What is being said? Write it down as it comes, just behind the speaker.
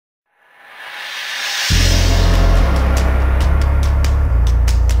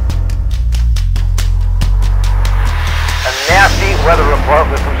port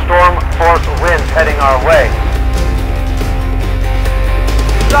with some storm force winds heading our way.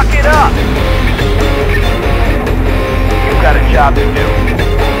 Suck it up! You've got a job to do.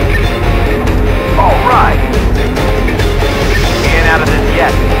 All right. Ain't out of this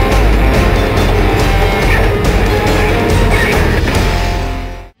yet.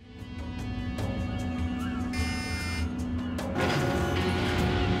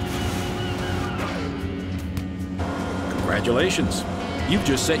 Congratulations. You've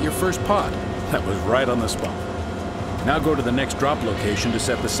just set your first pot. That was right on the spot. Now go to the next drop location to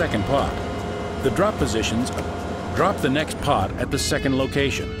set the second pot. The drop positions, drop the next pot at the second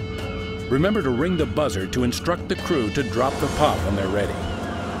location. Remember to ring the buzzer to instruct the crew to drop the pot when they're ready.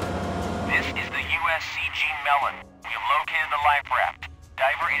 This is the USCG Mellon. We have located the life raft.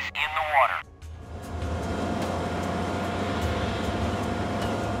 Diver is in the water.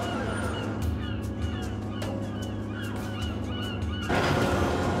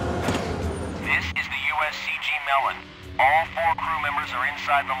 This is the USCG Mellon. All 4 crew members are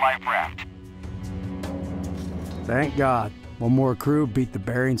inside the life raft. Thank God. One more crew beat the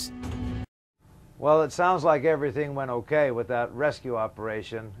Berings. Well, it sounds like everything went okay with that rescue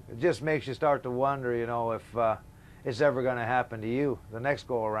operation. It just makes you start to wonder, you know, if it's ever going to happen to you the next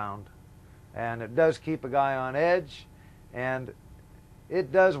go around. And it does keep a guy on edge, and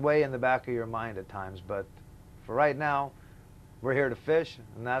it does weigh in the back of your mind at times. But for right now, we're here to fish,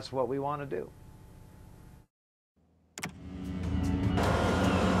 and that's what we want to do.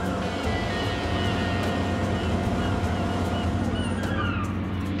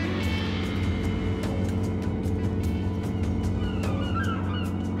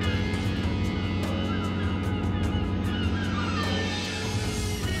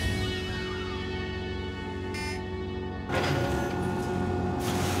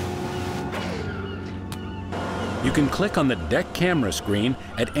 You can click on the deck camera screen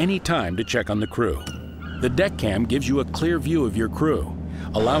at any time to check on the crew. The deck cam gives you a clear view of your crew,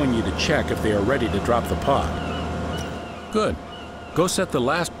 allowing you to check if they are ready to drop the pot. Good. Go set the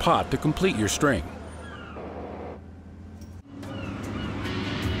last pot to complete your string.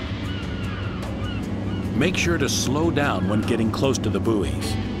 Make sure to slow down when getting close to the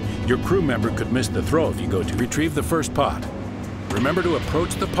buoys. Your crew member could miss the throw if you go to retrieve the first pot. Remember to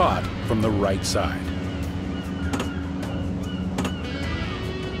approach the pot from the right side.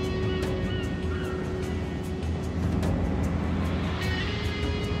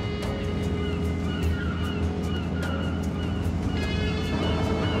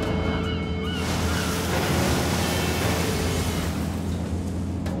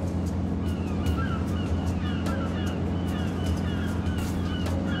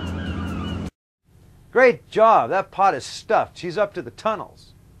 Great job. That pot is stuffed. She's up to the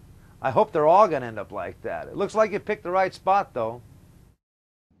tunnels. I hope they're all going to end up like that. It looks like you picked the right spot, though.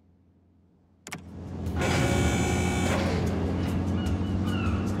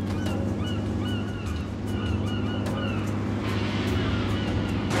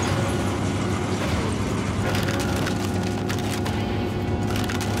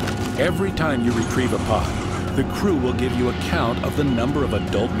 Every time you retrieve a pot, the crew will give you a count of the number of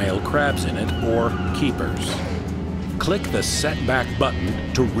adult male crabs in it, or keepers. Click the Set Back button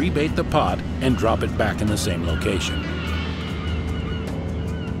to rebait the pot and drop it back in the same location.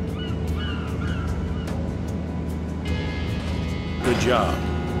 Good job.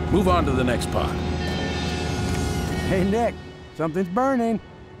 Move on to the next pot. Hey, Nick, something's burning.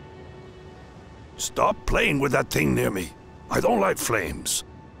 Stop playing with that thing near me. I don't like flames.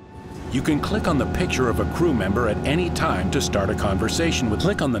 You can click on the picture of a crew member at any time to start a conversation with.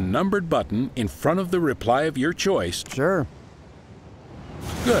 Click on the numbered button in front of the reply of your choice. Sure.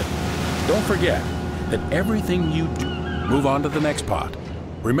 Good. Don't forget that everything you do. Move on to the next pot.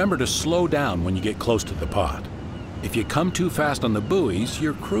 Remember to slow down when you get close to the pot. If you come too fast on the buoys,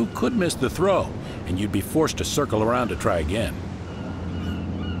 your crew could miss the throw, and you'd be forced to circle around to try again.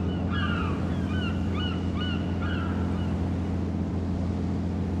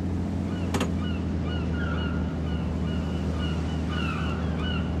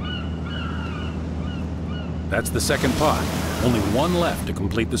 That's the second pot. Only one left to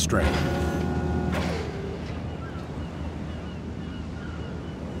complete the string.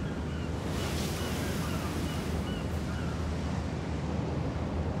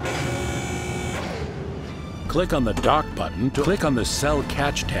 Click on the Dock button to click on the Cell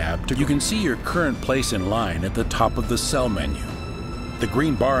Catch tab. You can see your current place in line at the top of the Cell menu. The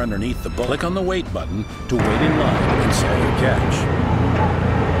green bar underneath the boat. Click on the Wait button to wait in line and sell your catch.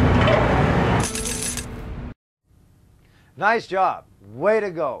 Nice job. Way to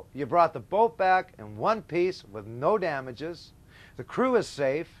go. You brought the boat back in one piece with no damages. the crew is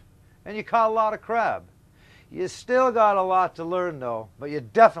safe, and you caught a lot of crab. You still got a lot to learn though, but you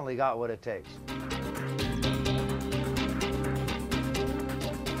definitely got what it takes.